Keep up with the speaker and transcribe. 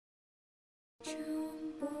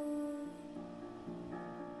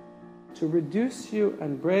To reduce you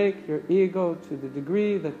and break your ego to the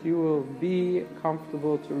degree that you will be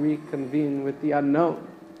comfortable to reconvene with the unknown.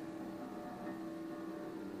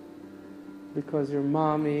 Because your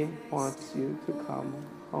mommy wants you to come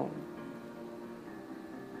home.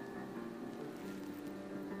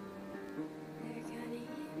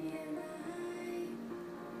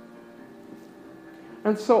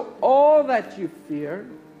 And so all that you fear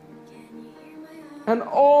and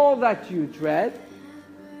all that you dread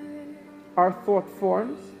are thought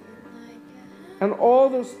forms. And all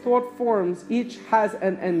those thought forms, each has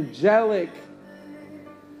an angelic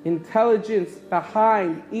intelligence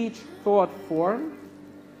behind each thought form.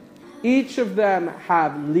 Each of them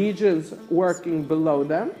have legions working below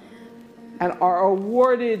them and are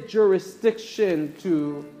awarded jurisdiction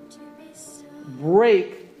to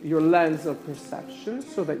break your lens of perception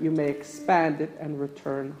so that you may expand it and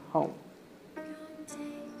return home.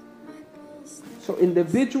 So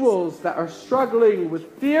individuals that are struggling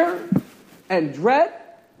with fear and dread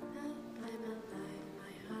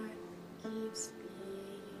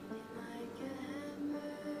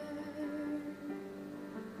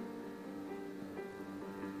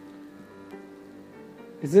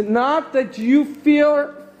is it not that you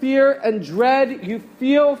feel fear and dread? You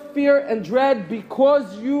feel fear and dread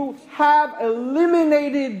because you have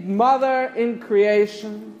eliminated mother in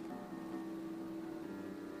creation.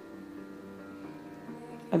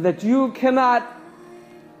 And that you cannot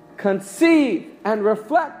conceive and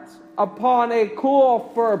reflect upon a call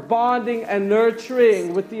for bonding and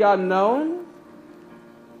nurturing with the unknown.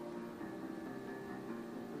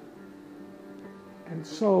 And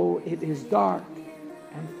so it is dark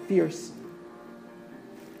and fearsome.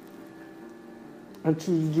 And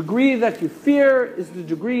to the degree that you fear is the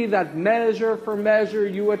degree that measure for measure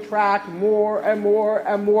you attract more and more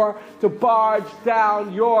and more to barge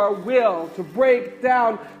down your will, to break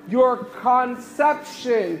down your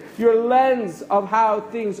conception, your lens of how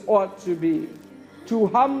things ought to be, to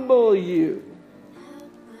humble you.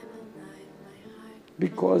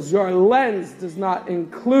 Because your lens does not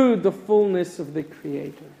include the fullness of the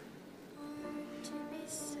Creator.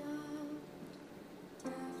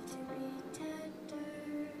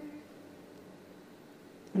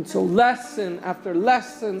 And so lesson after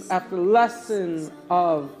lesson after lesson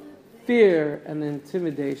of fear and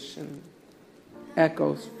intimidation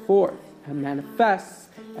echoes forth and manifests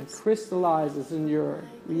and crystallizes in your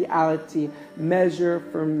reality measure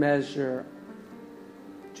for measure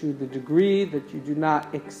to the degree that you do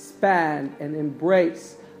not expand and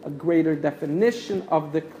embrace a greater definition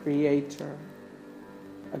of the Creator,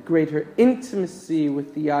 a greater intimacy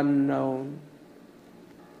with the unknown,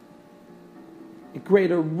 a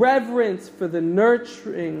greater reverence for the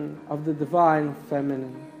nurturing of the divine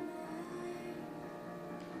feminine.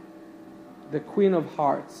 The Queen of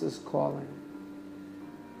Hearts is calling.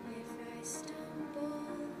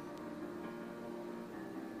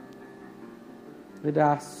 It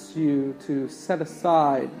asks you to set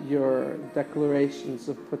aside your declarations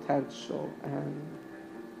of potential and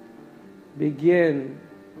begin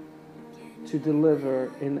to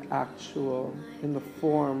deliver in the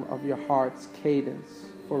form of your heart's cadence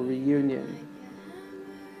for reunion.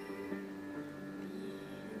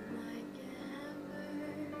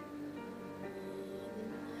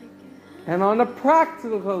 And on a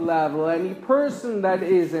practical level, any person that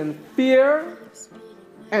is in fear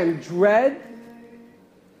and dread,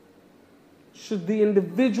 should the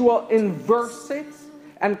individual inverse it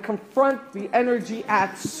and confront the energy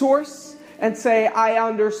at source and say, I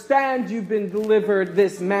understand you've been delivered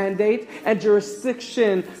this mandate and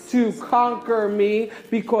jurisdiction to conquer me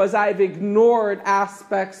because I've ignored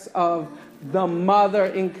aspects of the mother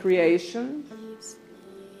in creation.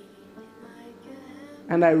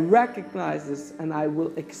 And I recognize this, and I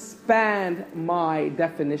will expand my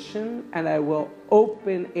definition, and I will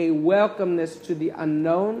open a welcomeness to the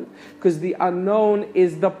unknown, because the unknown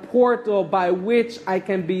is the portal by which I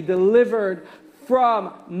can be delivered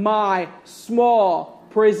from my small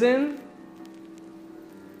prison.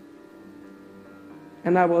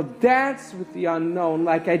 And I will dance with the unknown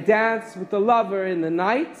like I dance with the lover in the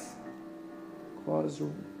night, because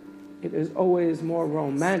it is always more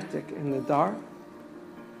romantic in the dark.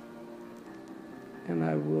 And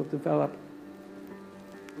I will develop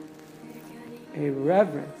a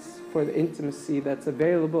reverence for the intimacy that's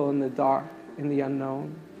available in the dark, in the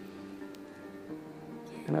unknown.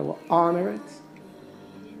 And I will honor it.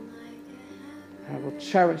 And I will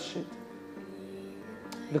cherish it.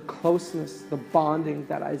 The closeness, the bonding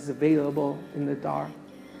that is available in the dark.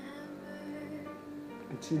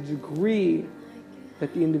 And to the degree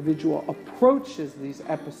that the individual approaches these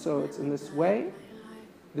episodes in this way,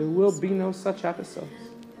 there will be no such episodes.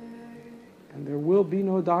 And there will be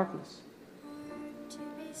no darkness.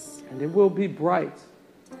 And it will be bright.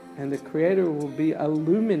 And the Creator will be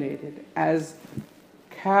illuminated as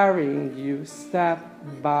carrying you step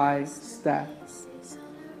by step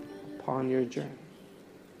upon your journey.